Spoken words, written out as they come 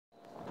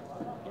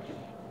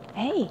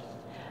Hey,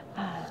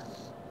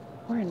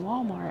 we're in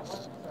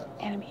Walmart,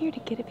 and I'm here to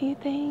get a few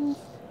things.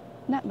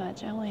 Not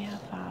much, I only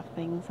have 5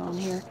 things on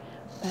here,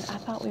 but I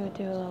thought we would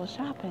do a little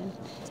shopping.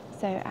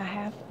 So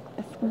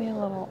it's gonna be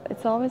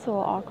it's always a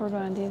little awkward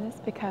when I do this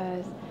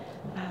because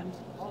I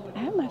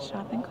have my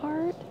shopping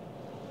cart.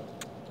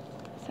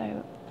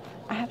 So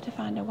I have to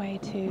find a way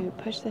to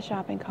push the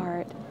shopping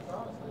cart,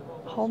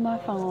 hold my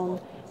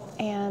phone,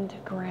 and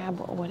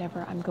grab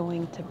whatever I'm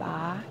going to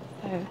buy.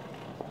 So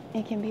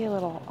it can be a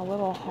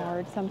little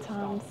hard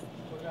sometimes,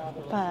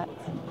 but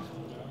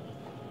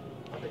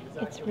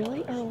it's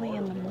really early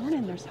in the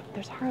morning.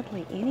 There's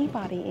hardly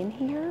anybody in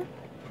here.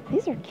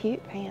 These are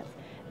cute pants.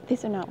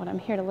 These are not what I'm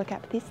here to look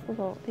at, but these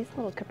little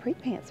capri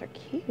pants are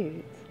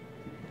cute.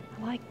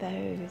 I like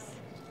those.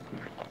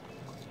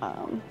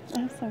 I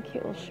have some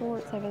cute little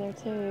shorts over there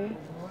too.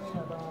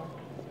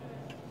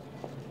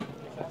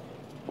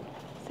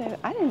 So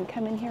I didn't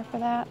come in here for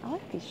that. I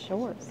like these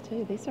shorts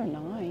too. These are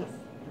nice.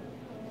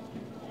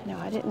 No,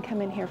 I didn't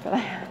come in here for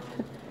that.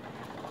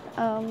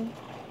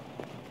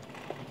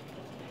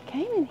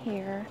 Came in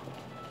here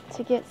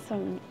to get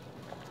some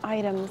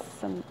items,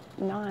 some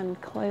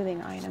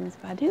non-clothing items,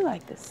 but I do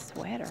like this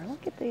sweater.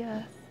 Look at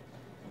this.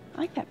 I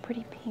like that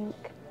pretty pink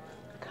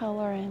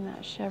color and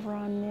that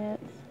chevron knit.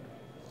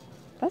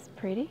 That's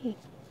pretty.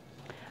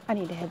 I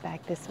need to head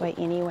back this way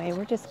anyway.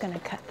 We're just gonna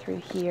cut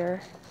through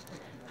here.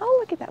 Oh,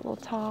 look at that little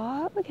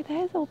top. Look at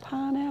that, little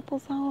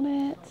pineapples on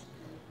it.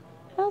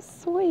 How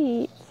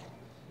sweet.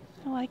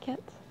 I like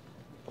it.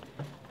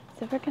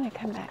 So we're gonna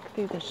come back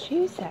through the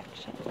shoe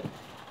section.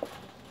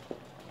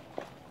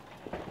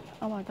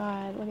 Oh my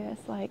God, look at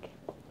this,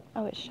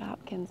 oh, it's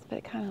Shopkins, but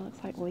it kind of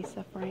looks like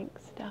Lisa Frank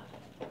stuff.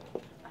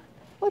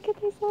 Look at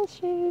these little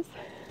shoes.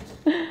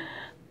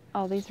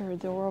 Oh, these are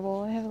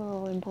adorable. They have a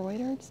little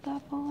embroidered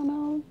stuff on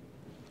them.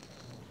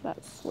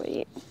 That's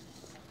sweet.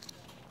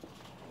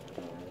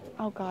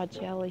 Oh God,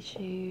 jelly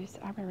shoes.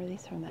 I remember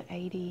these from the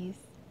 80s.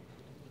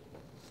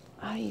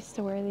 I used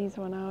to wear these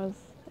when I was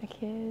a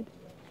kid.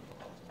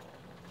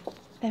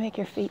 They make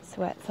your feet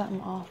sweat, something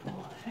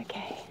awful.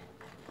 Okay.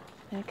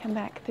 Gonna come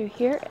back through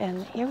here,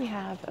 and here we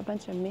have a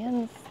bunch of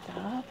men's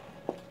stuff.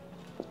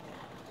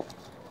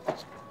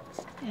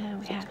 And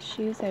we have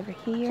shoes over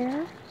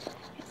here,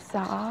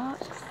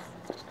 socks,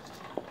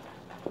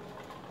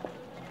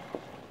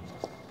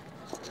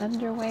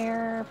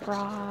 underwear,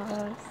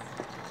 bras.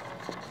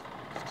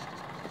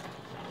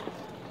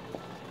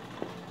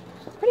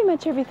 Pretty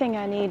much everything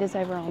I need is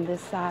over on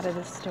this side of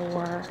the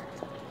store.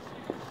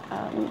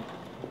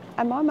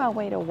 I'm on my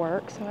way to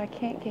work, so I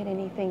can't get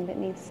anything that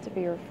needs to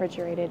be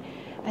refrigerated.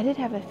 I did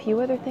have a few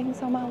other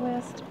things on my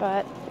list,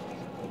 but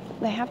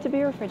they have to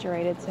be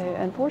refrigerated, so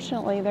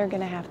unfortunately they're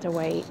gonna have to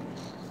wait.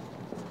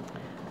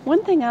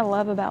 One thing I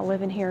love about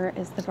living here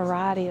is the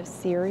variety of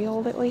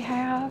cereal that we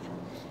have.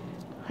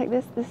 Like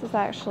this is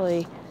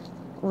actually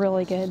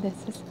really good.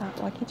 This is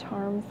Lucky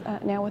Charms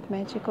now with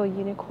magical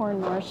unicorn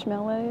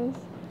marshmallows.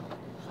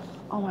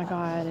 Oh my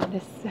God,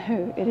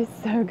 it is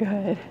so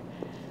good.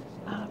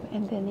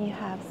 And then you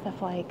have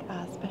stuff like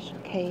Special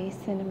K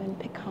cinnamon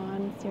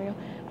pecan cereal.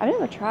 I've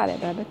never tried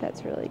it, but I bet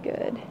that's really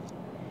good.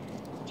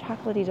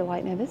 Chocolatey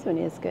Delight. Now this one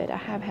is good. I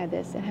have had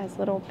this. It has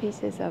little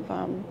pieces of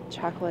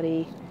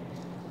chocolatey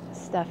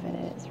stuff in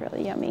it. It's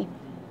really yummy.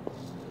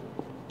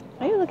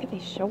 Oh, look at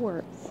these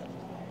shorts.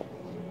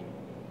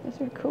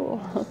 Those are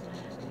cool.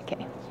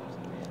 Okay.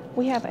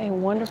 We have a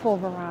wonderful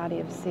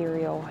variety of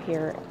cereal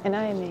here, and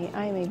I'm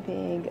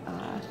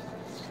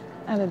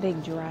a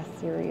big dry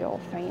cereal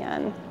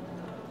fan.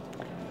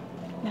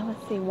 Now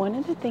let's see, one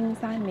of the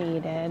things I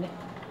needed,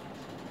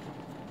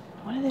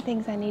 well,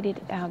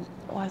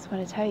 I was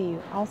going to tell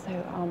you also,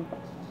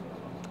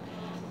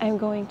 I'm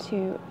going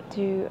to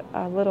do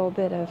a little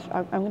bit of,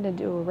 I'm going to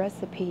do a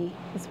recipe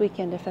this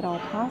weekend, if at all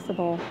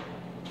possible,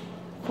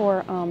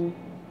 for,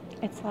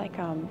 it's like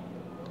a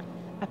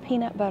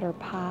peanut butter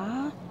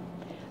pie.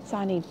 So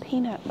I need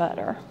peanut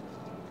butter.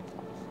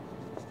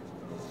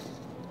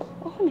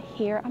 On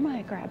here, I'm going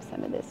to grab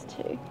some of this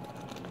too.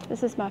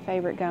 This is my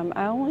favorite gum.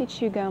 I only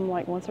chew gum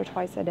like once or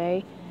twice a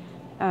day,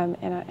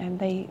 and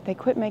they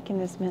quit making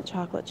this mint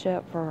chocolate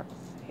chip for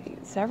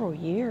several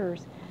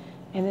years,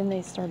 and then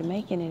they started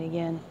making it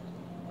again.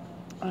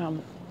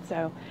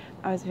 So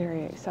I was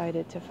very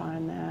excited to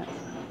find that.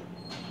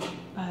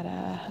 But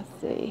let's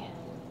see.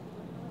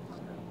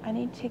 I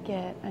need to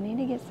get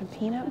some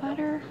peanut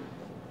butter.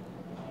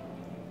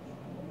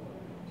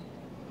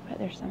 But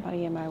there's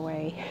somebody in my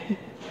way.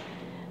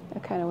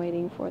 I'm kind of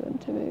waiting for them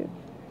to move.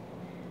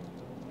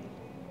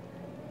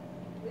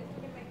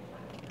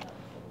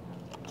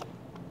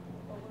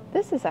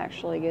 This is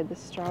actually good, the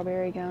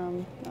strawberry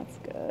gum. That's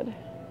good.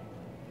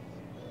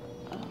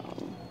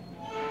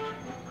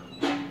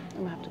 I'm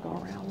gonna have to go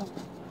around them.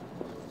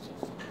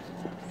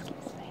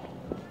 Excuse me.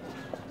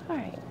 All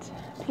right,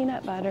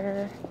 peanut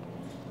butter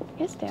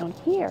is down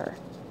here.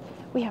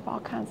 We have all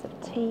kinds of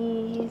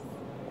teas,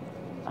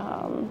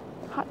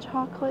 hot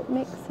chocolate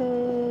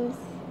mixes,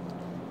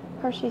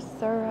 Hershey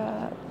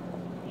syrup.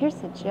 Here's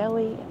the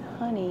jelly and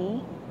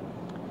honey.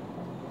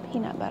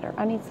 peanut butter.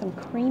 I need some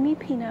creamy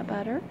peanut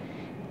butter,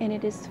 and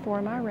it is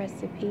for my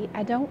recipe.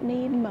 I don't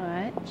need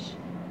much.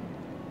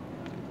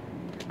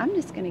 I'm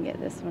just gonna get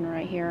this one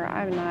right here.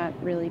 I'm not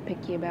really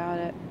picky about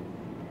it.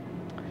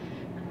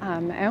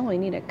 I only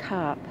need a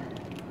cup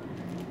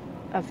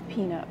of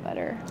peanut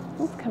butter.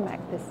 Let's come back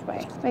this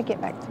way. Let me get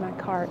back to my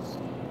cart.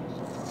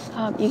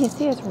 You can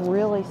see it's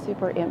really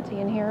super empty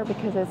in here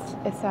because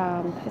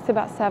it's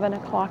about 7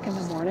 o'clock in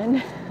the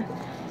morning.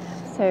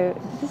 So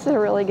this is a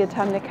really good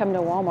time to come to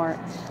Walmart.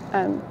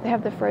 They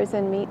have the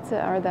frozen meats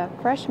or the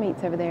fresh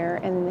meats over there,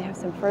 and then they have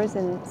some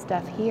frozen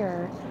stuff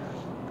here,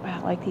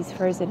 like these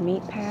frozen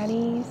meat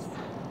patties.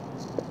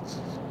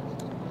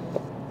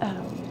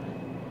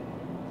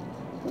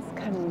 Let's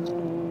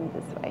come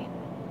this way.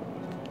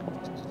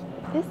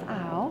 This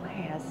aisle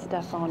has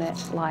stuff on it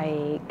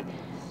like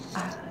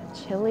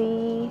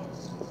chili,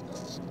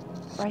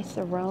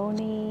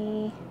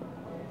 rice-a-roni,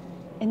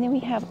 and then we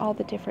have all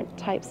the different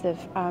types of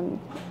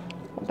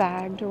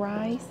bagged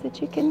rice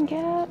that you can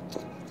get.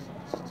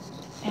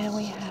 And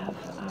we have,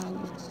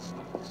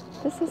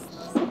 this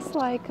looks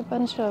like a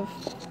bunch of,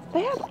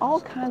 they have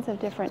all kinds of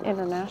different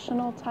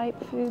international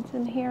type foods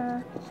in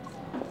here.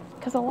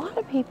 Because a lot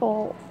of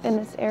people in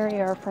this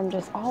area are from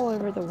just all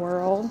over the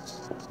world.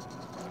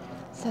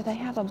 So they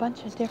have a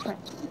bunch of different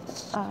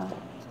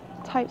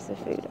types of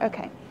food.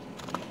 Okay,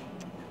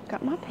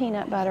 got my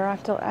peanut butter.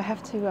 I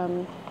have to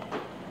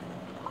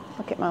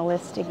look at my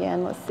list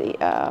again. Let's see.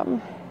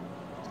 Oh,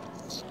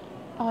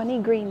 I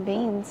need green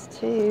beans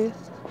too.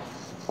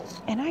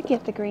 And I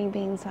get the green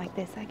beans like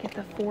this. I get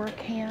the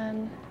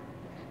 4-can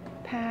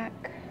pack.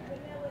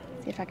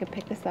 See if I can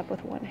pick this up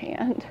with one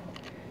hand.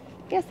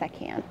 Yes, I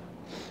can.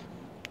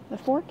 The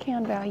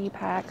 4-can value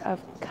pack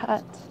of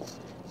cut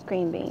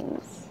green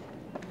beans.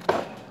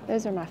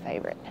 Those are my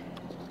favorite.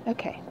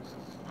 Okay.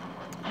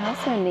 I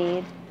also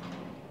need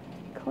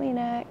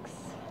Kleenex,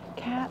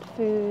 cat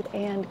food,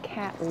 and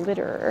cat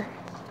litter.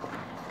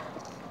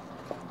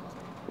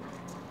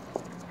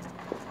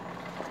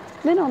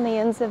 Then on the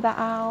ends of the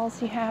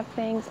aisles, you have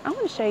things. I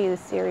want to show you the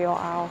cereal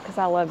aisle because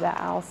I love that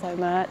aisle so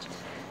much.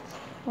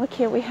 Look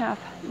here,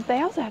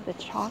 they also have the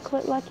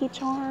chocolate Lucky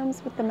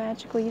Charms with the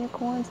magical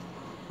unicorns.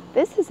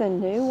 This is a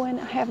new one.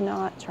 I have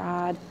not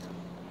tried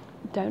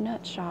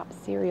Donut Shop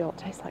cereal. It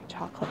tastes like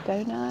chocolate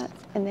donuts.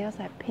 And they also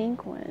have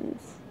pink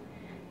ones,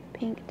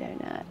 pink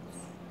donuts.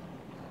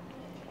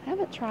 I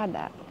haven't tried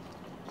that.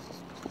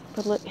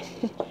 But look,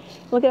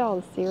 look at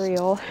all the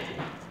cereal.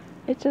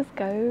 It just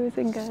goes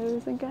and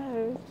goes and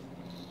goes.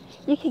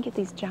 You can get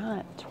these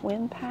giant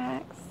twin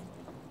packs.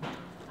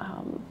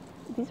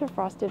 These are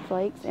Frosted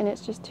Flakes, and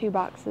it's just 2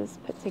 boxes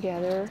put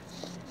together.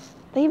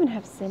 They even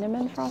have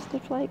cinnamon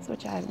Frosted Flakes,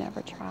 which I've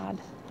never tried.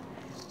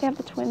 They have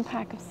the twin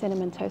pack of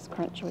Cinnamon Toast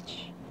Crunch,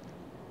 which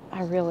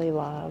I really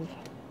love.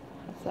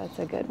 That's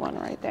a good one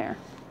right there.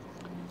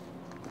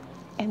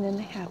 And then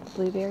they have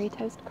Blueberry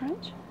Toast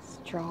Crunch,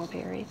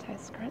 Strawberry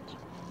Toast Crunch.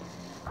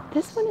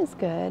 This one is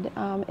good.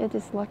 It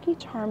is Lucky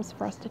Charms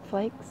Frosted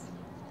Flakes,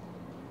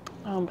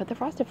 but the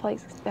Frosted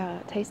Flakes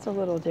taste a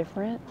little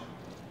different.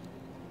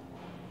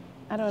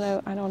 I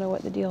don't know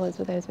what the deal is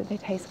with those, but they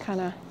taste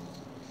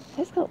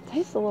taste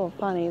a little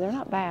funny. They're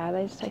not bad.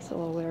 They just taste a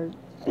little weird.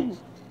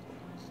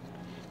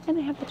 And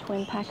they have the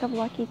twin pack of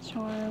Lucky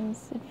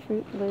Charms and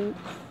Fruit Loops.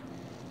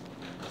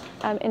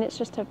 And it's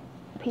just a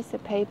piece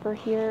of paper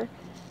here,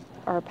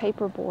 or a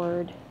paper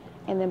board,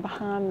 and then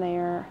behind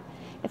there,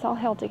 it's all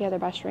held together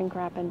by shrink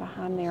wrap, and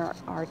behind there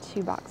are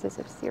 2 boxes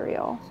of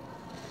cereal.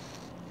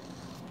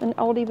 An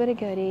oldie but a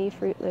goodie,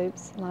 Fruit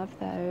Loops, love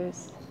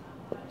those.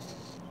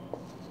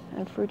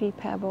 And Fruity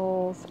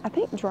Pebbles. I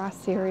think dry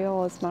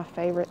cereal is my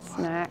favorite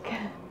snack.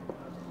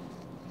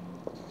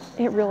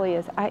 It really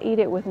is. I eat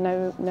it with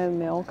no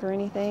milk or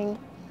anything.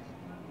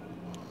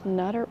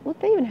 Nutter, look,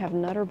 they even have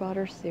Nutter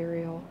Butter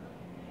cereal.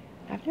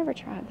 I've never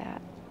tried that.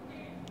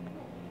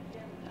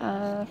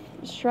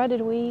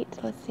 Shredded wheat.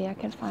 Let's see, I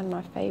can find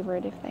my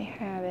favorite if they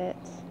have it.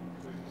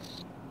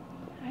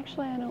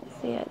 Actually, I don't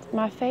see it.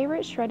 My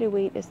favorite shredded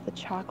wheat is the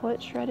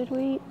chocolate shredded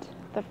wheat.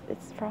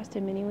 It's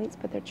Frosted Mini Wheats,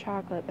 but they're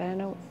chocolate, but I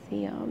don't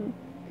see them.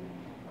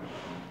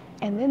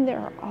 And then there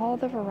are all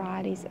the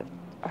varieties of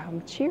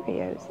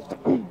Cheerios.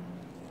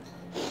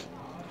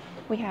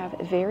 We have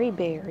Very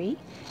Berry,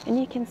 and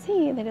you can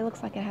see that it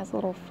looks like it has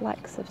little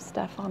flecks of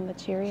stuff on the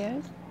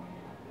Cheerios.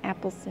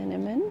 Apple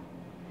Cinnamon,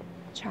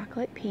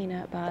 Chocolate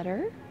Peanut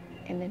Butter,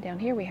 and then down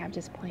here we have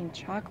just plain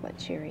chocolate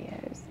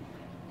Cheerios.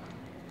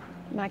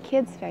 My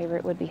kids'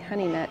 favorite would be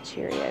Honey Nut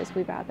Cheerios.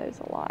 We buy those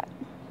a lot.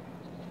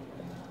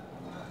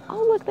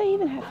 Oh, look, they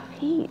even have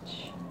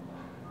peach.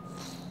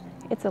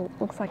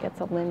 Looks like it's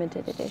a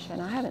limited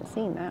edition. I haven't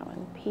seen that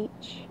one.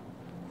 Peach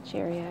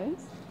Cheerios,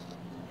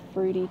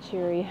 Fruity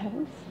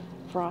Cheerios,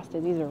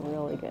 Frosted. These are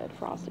really good,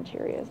 Frosted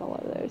Cheerios. I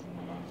love those.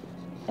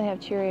 They have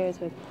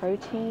Cheerios with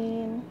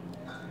protein,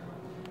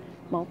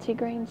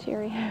 multigrain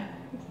Cheerios,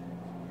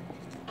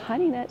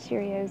 Honey Nut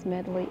Cheerios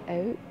Medley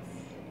Oats.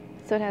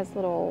 So it has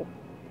little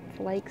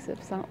flakes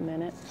of something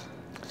in it.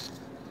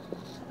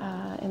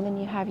 And then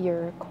you have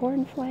your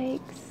Corn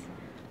Flakes,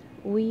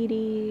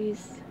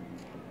 Wheaties.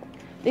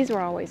 These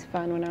were always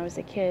fun when I was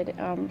a kid.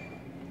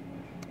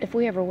 If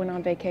we ever went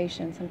on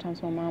vacation,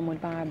 sometimes my mom would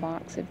buy a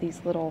box of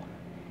these little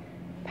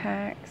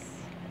packs.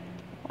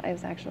 Well, it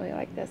was actually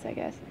like this, I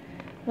guess.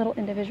 Little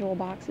individual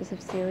boxes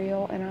of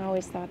cereal, and I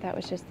always thought that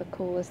was just the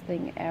coolest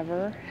thing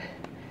ever.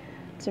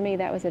 To me,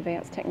 that was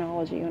advanced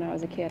technology when I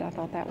was a kid. I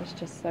thought that was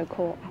just so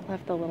cool. I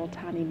love the little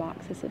tiny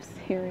boxes of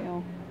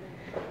cereal.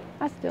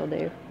 I still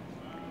do.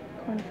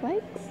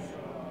 Cornflakes,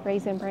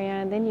 Raisin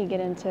Bran. Then you get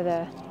into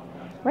the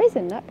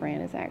Raisin Nut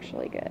Bran is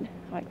actually good.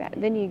 I like that.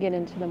 Then you get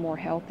into the more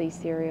healthy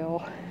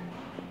cereal.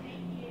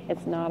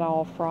 It's not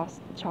all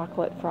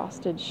chocolate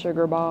frosted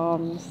sugar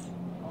bombs,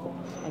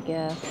 I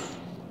guess.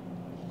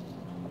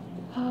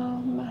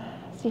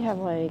 So you have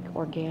like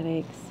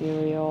organic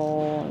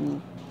cereal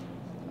and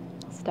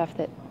stuff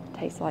that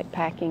tastes like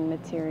packing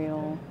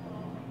material.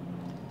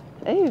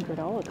 Ooh,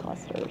 granola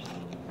clusters.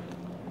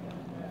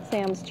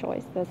 Sam's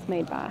Choice. That's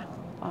made by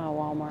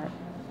Walmart.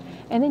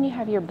 And then you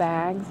have your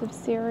bags of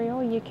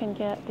cereal. You can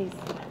get these,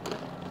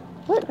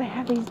 look, they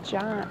have these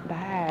giant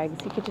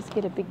bags. You could just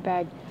get a big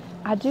bag.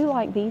 I do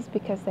like these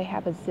because they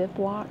have a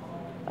Ziploc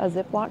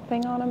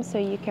thing on them so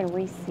you can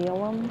reseal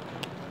them.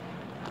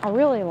 I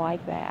really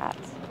like that.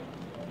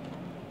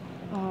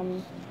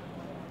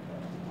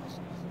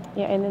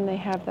 Yeah, and then they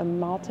have the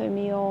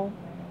Malto-Meal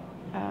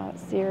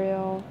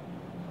cereal.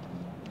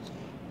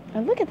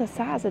 And look at the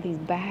size of these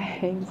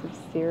bags of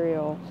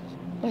cereal.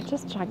 They're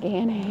just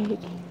gigantic.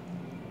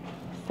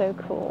 So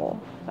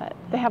cool. But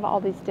they have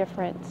all these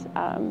different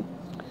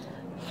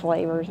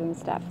flavors and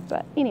stuff.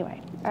 But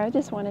anyway, I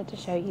just wanted to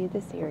show you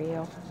the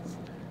cereal.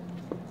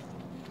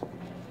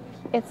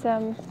 It's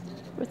a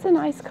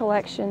nice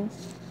collection,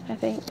 I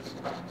think.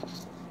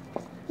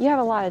 You have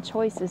a lot of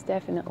choices,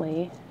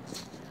 definitely.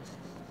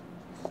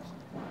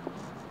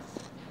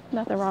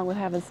 Nothing wrong with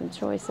having some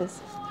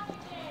choices.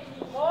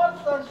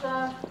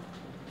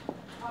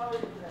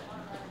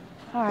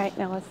 All right,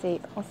 now let's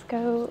see. Let's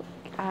go.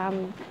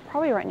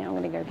 Probably right now I'm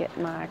going to go get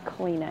my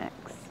Kleenex,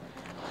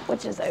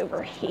 which is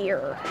over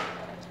here.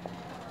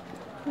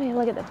 Let me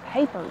look at the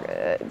paper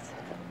goods.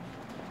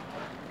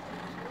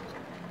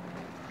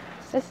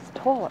 This is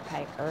toilet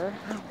paper.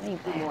 I don't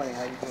need that. Good morning.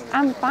 How are you doing?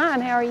 I'm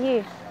fine. How are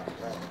you?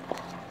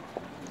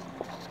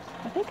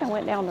 I think I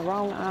went down the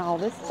wrong aisle.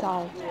 This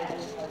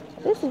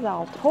is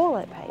all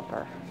toilet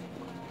paper.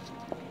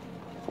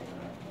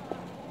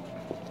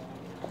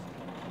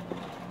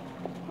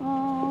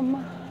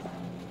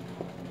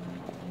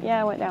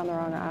 Yeah, I went down the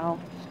wrong aisle.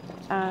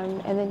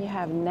 And then you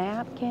have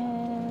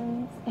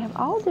napkins. They have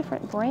all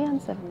different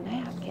brands of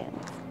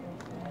napkins.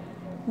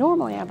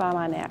 Normally I buy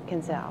my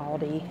napkins at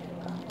Aldi.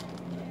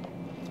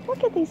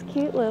 Look at these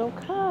cute little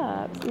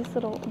cups. These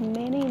little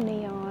mini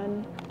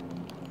neon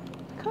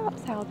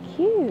cups. How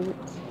cute.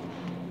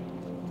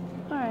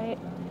 All right,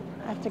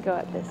 I have to go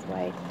up this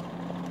way.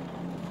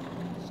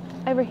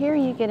 Over here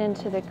you get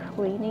into the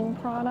cleaning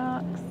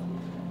products,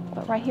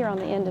 but right here on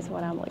the end is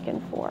what I'm looking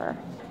for.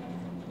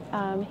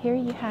 Here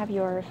you have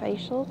your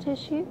facial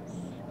tissues.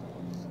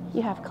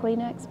 You have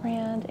Kleenex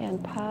brand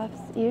and Puffs.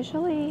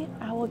 Usually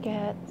I will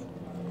get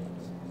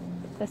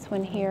this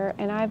one here,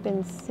 and I've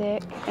been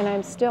sick, and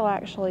I'm still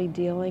actually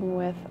dealing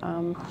with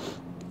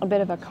a bit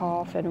of a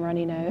cough and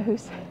runny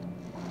nose.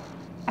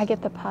 I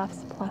get the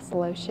Puffs Plus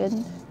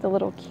Lotion, the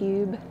little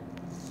cube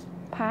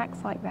packs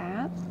like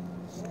that.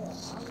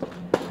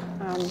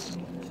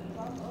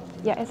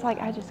 Yeah, it's like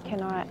I just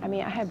cannot. I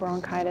mean, I had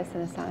bronchitis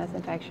and a sinus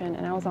infection,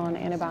 and I was on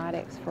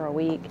antibiotics for a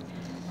week.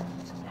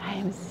 I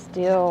am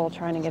still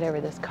trying to get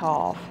over this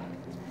cough.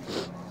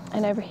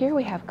 And over here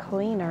we have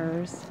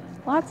cleaners,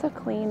 lots of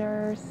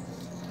cleaners.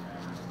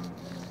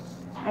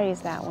 I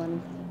use that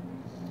one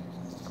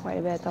quite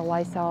a bit, the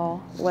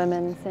Lysol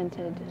lemon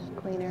scented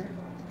cleaner.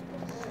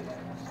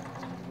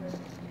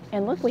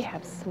 And look, we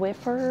have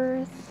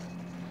Swiffers,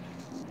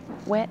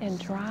 wet and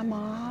dry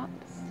mops,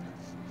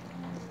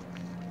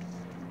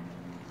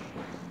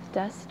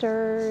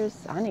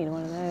 dusters. I need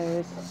one of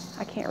those.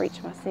 I can't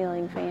reach my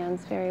ceiling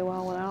fans very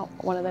well without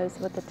one of those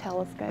with the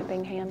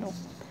telescoping handle.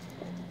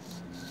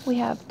 We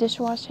have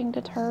dishwashing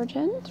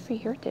detergent for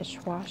your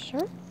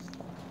dishwasher.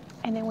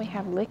 And then we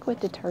have liquid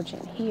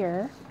detergent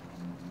here.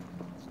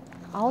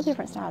 All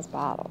different size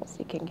bottles.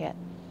 You can get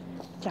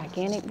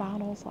gigantic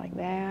bottles like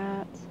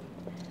that.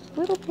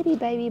 Little bitty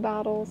baby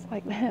bottles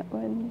like that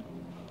one.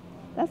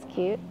 That's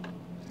cute.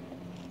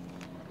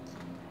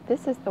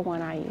 This is the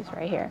one I use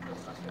right here.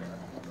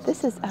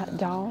 This is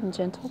Dawn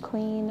Gentle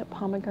Clean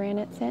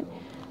pomegranate scent,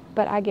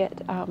 but I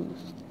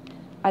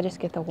just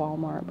get the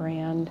Walmart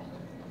brand.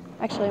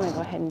 Actually, I'm gonna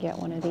go ahead and get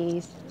one of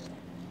these.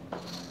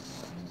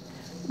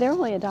 They're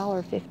only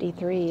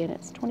 $1.53 and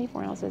it's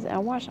 24 ounces. And I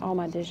wash all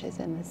my dishes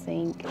in the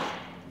sink.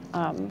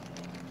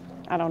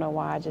 I don't know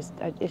why,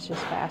 it's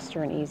just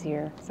faster and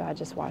easier. So I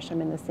just wash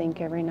them in the sink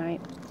every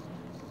night.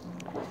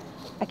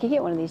 I could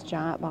get one of these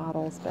giant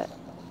bottles, but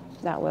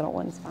that little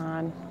one's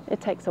fine. It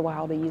takes a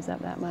while to use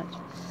up that much.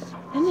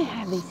 Then they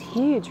have these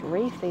huge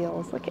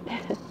refills. Look at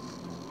this.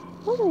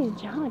 Look at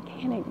these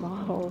gigantic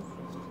bottles.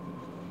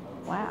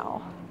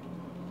 Wow.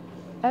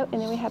 Oh,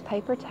 and then we have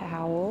paper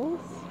towels.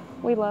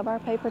 We love our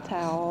paper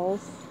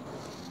towels.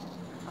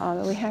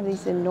 We have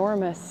these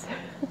enormous,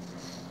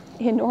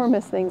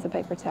 enormous things of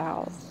paper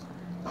towels.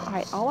 All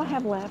right, all I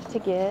have left to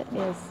get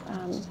is,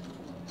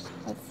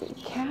 let's see,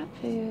 cat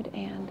food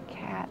and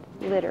cat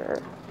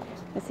litter.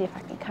 Let's see if I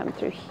can come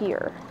through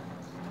here.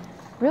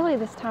 Really,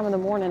 this time of the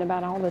morning,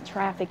 about all the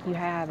traffic you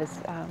have is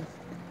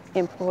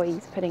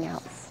employees putting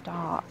out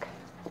stock.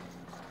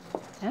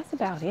 That's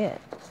about it.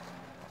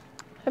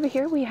 Over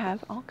here we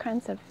have all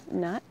kinds of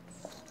nuts.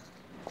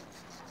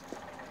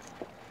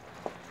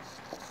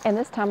 And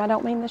this time I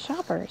don't mean the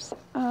shoppers.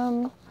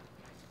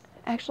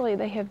 Actually,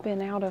 they have been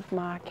out of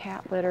my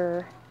cat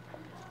litter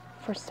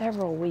for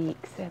several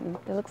weeks, and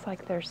it looks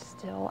like they're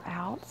still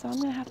out, so I'm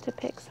gonna have to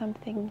pick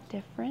something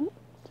different.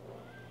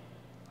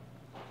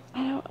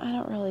 I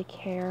don't really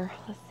care.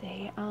 Let's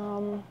see.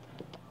 Oh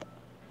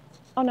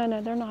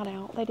no, they're not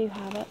out. They do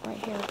have it right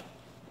here.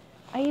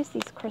 I use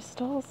these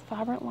crystals,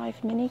 Vibrant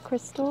Life mini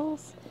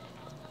crystals.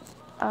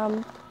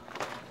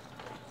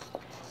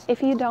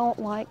 If you don't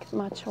like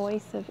my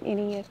choice of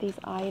any of these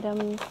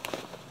items,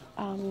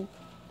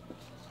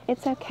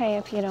 it's okay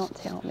if you don't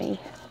tell me.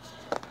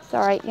 It's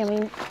all right. I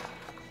mean,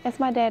 as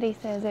my daddy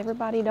says,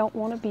 everybody don't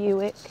want a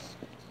Buick.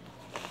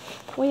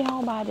 We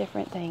all buy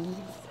different things.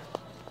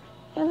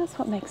 And that's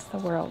what makes the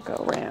world go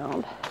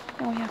round.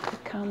 And we have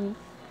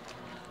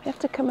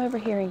to come over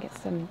here and get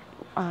some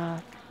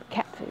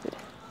cat food.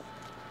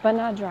 But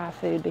not dry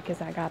food,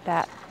 because I got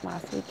that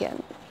last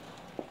weekend.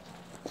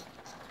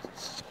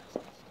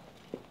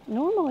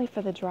 Normally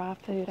for the dry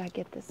food, I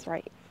get this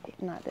right,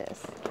 not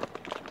this,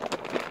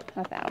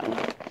 not that one.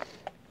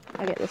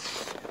 I get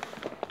this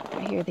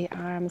right here, the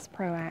IAMS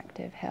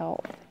Proactive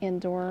Health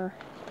Indoor.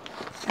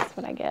 That's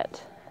what I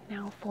get.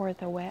 Now for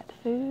the wet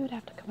food, I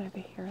have to come over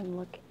here and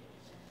look.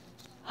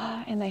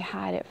 And they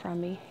hide it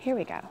from me. Here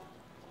we go.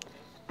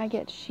 I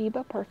get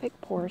Sheba Perfect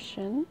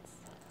Portions.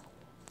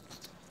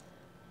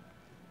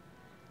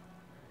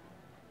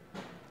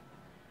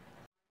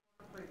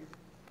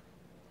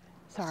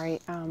 Sorry,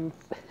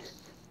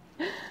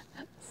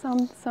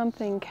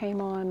 something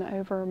came on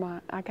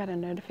over I got a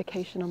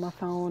notification on my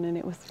phone, and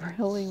it was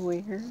really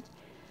weird.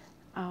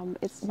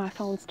 My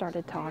phone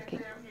started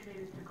talking.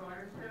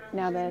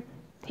 Now the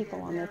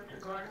people on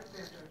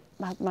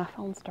my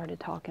phone started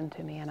talking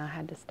to me, and I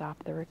had to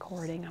stop the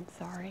recording. I'm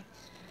sorry.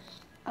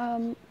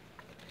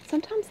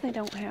 Sometimes they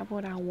don't have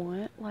what I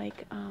want,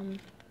 like,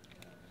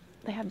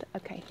 they have,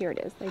 okay, here it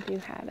is. They do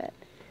have it.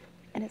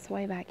 And it's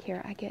way back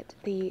here. I get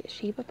the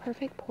Sheba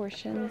Perfect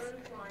Portions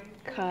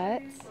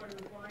cuts.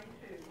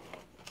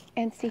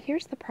 And see,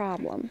 here's the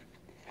problem.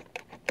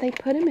 They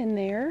put them in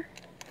there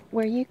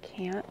where you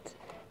can't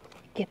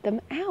get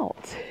them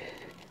out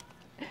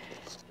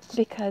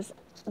because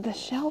the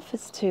shelf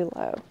is too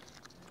low.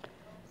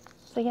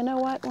 So you know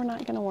what? We're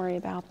not going to worry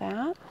about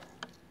that.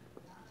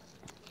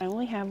 I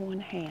only have one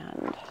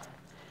hand.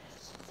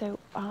 So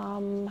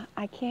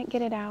I can't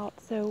get it out.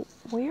 So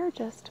we're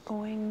just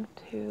going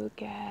to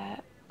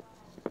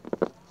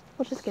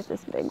we'll just get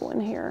this big one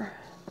here,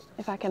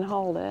 if I can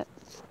hold it.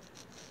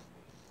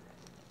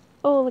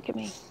 Oh, look at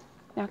me.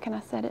 Now can I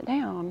set it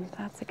down?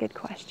 That's a good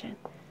question.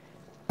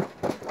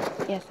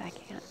 Yes, I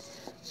can.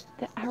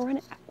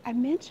 I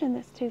mentioned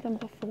this to them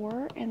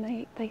before, and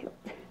they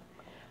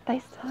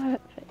still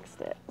haven't fixed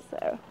it.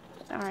 So,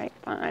 all right,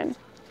 fine.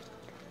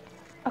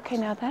 Okay,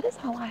 now that is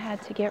all I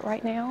had to get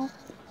right now.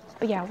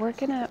 But yeah, we're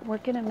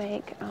gonna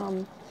make,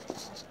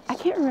 I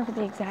can't remember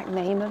the exact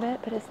name of it,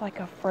 but it's like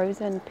a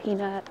frozen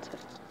peanut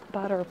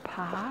butter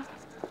pie.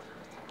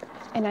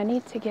 And I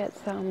need to get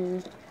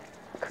some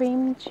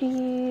cream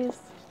cheese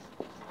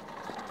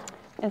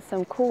and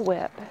some Cool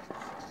Whip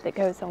that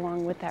goes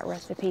along with that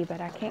recipe,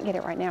 but I can't get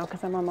it right now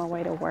because I'm on my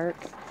way to work.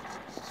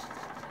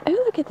 Oh,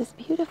 look at this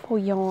beautiful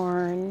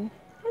yarn.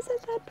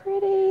 Isn't that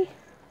pretty?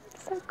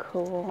 It's so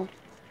cool.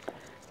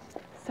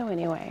 So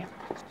anyway,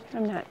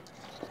 I'm not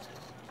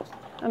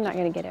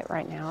gonna get it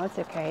right now. It's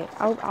okay.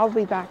 I'll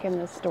be back in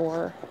the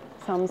store,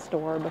 some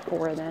store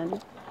before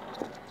then.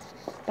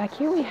 Back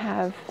here we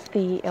have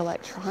the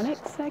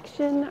electronics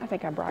section. I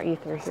think I brought you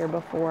through here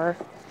before.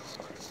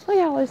 Look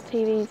at all those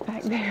TVs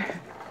back there.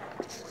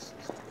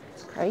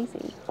 It's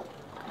crazy.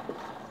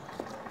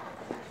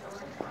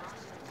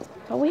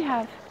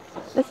 But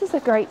this is a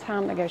great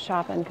time to go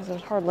shopping because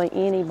there's hardly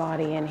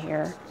anybody in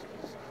here.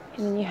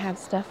 And then you have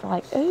stuff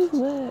like, oh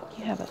look,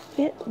 you have a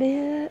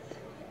Fitbit.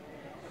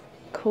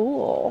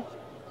 Cool.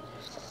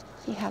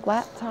 You have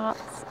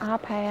laptops,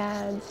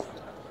 iPads,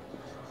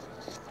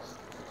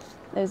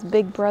 those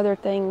Big Brother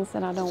things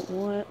that I don't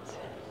want.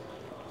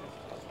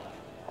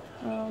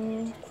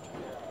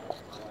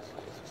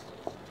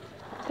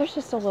 There's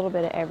just a little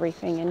bit of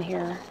everything in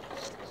here.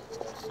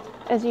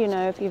 As you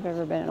know, if you've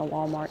ever been in a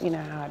Walmart, you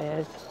know how it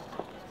is.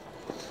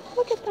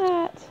 Look at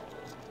that.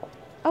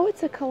 Oh,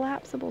 it's a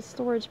collapsible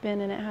storage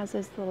bin, and it has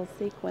those little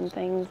sequin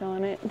things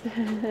on it.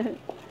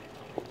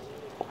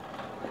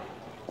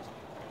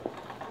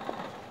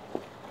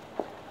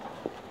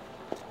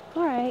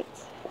 All right.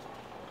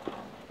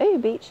 Ooh,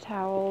 beach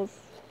towels.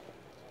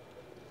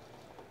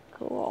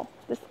 towel.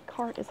 This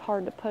cart is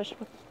hard to push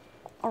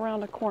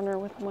around a corner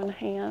with one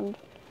hand.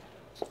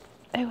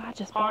 Oh, I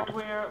just bought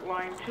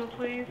line 2,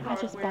 please. I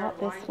just bought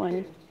this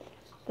one.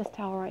 This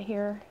towel right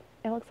here.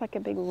 It looks like a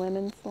big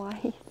lemon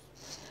slice.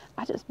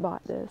 I just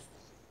bought this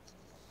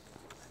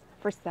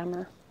for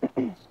summer.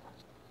 And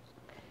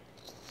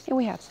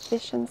we have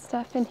fish and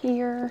stuff in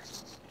here.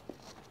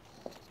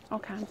 All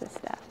kinds of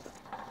stuff.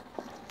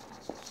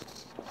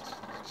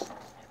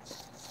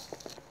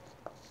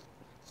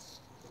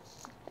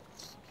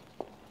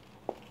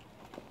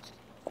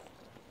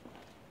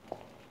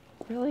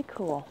 Really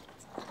cool.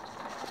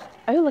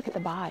 Oh, look at the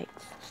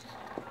bikes.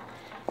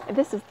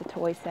 This is the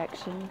toy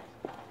section.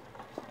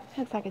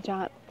 It's like a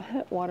giant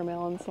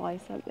watermelon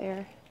slice up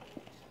there.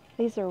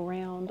 These are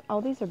round. Oh,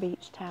 these are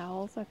beach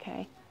towels.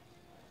 Okay.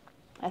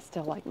 I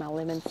still like my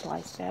lemon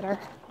slice better.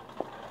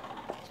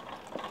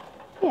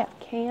 Yeah,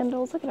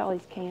 candles. Look at all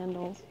these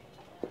candles.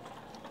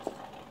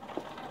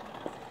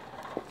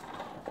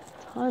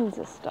 Tons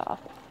of stuff.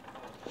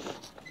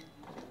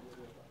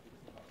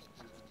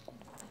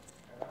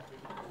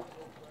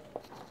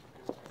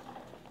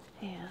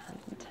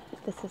 And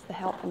this is the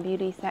health and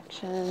beauty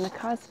section, the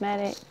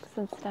cosmetics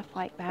and stuff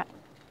like that.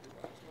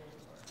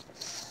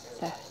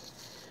 So,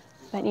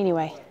 but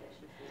anyway,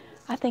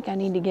 I think I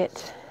need to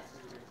get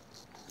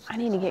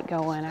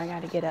going. I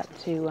got to get up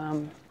to,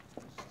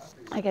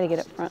 I got to get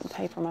up front and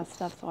pay for my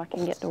stuff so I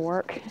can get to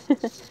work.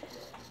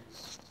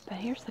 But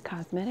here's the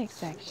cosmetics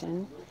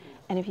section.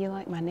 And if you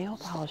like my nail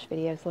polish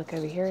videos, look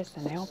over here, it's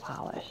the nail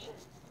polish.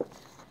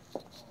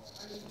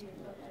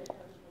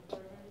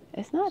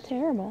 It's not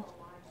terrible.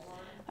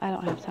 I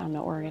don't have time to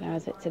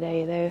organize it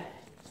today, though.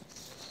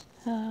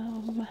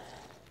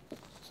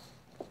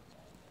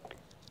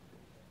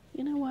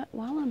 You know what?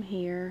 While I'm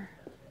here,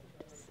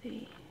 let's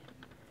see.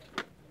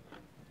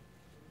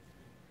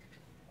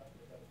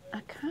 I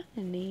kind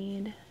of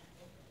need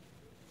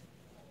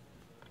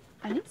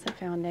some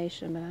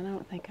foundation, but I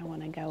don't think I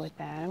want to go with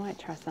that. I might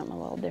try something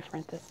a little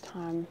different this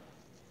time.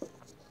 But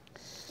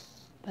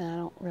I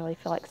don't really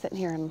feel like sitting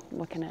here and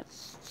looking at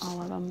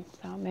all of them,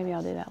 so maybe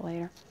I'll do that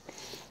later.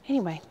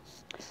 Anyway,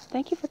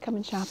 thank you for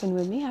coming shopping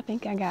with me. I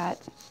think I got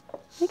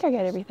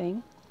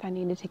everything I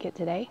needed to get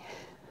today.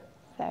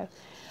 So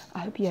I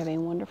hope you have a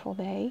wonderful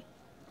day.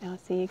 I'll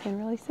see you again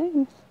really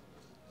soon.